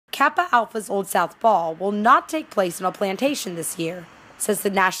Kappa Alpha's Old South Ball will not take place on a plantation this year, says the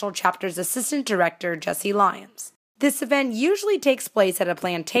National Chapter's Assistant Director, Jesse Lyons. This event usually takes place at a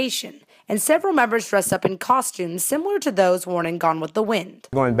plantation, and several members dress up in costumes similar to those worn in Gone with the Wind.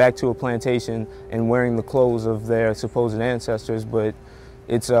 Going back to a plantation and wearing the clothes of their supposed ancestors, but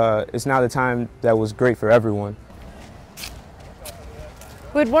it's not a time that was great for everyone.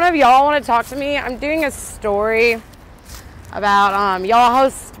 Would one of y'all want to talk to me? I'm doing a story about, y'all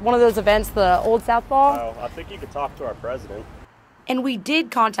host one of those events, the Old South Ball? Oh, I think you could talk to our president. And we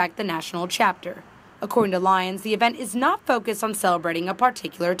did contact the national chapter. According to Lyons, the event is not focused on celebrating a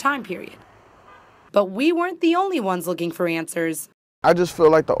particular time period. But we weren't the only ones looking for answers. I just feel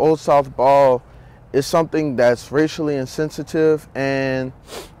like the Old South Ball is something that's racially insensitive, and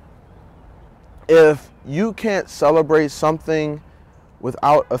if you can't celebrate something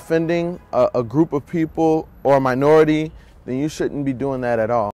without offending a group of people or a minority, then you shouldn't be doing that at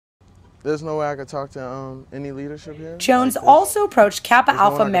all. There's no way I could talk to any leadership here. Jones also approached Kappa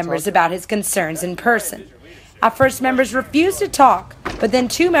Alpha members about his concerns in person. At first, members refused to talk, but then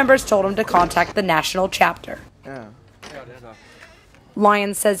 2 members told him to contact the national chapter. Yeah.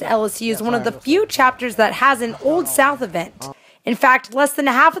 Lyons says LSU is one of the few chapters that has an Old South event. In fact, less than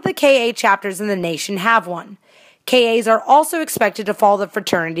half of the KA chapters in the nation have one. KAs are also expected to follow the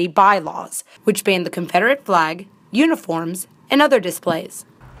fraternity bylaws, which ban the Confederate flag, uniforms, and other displays.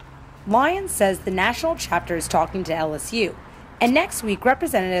 Lyons says the national chapter is talking to LSU, and next week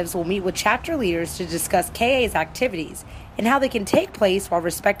representatives will meet with chapter leaders to discuss KA's activities and how they can take place while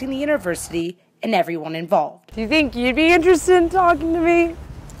respecting the university and everyone involved. Do you think you'd be interested in talking to me?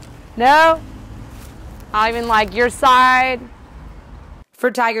 No? Not even like your side?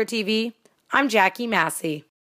 For Tiger TV, I'm Jackie Massey.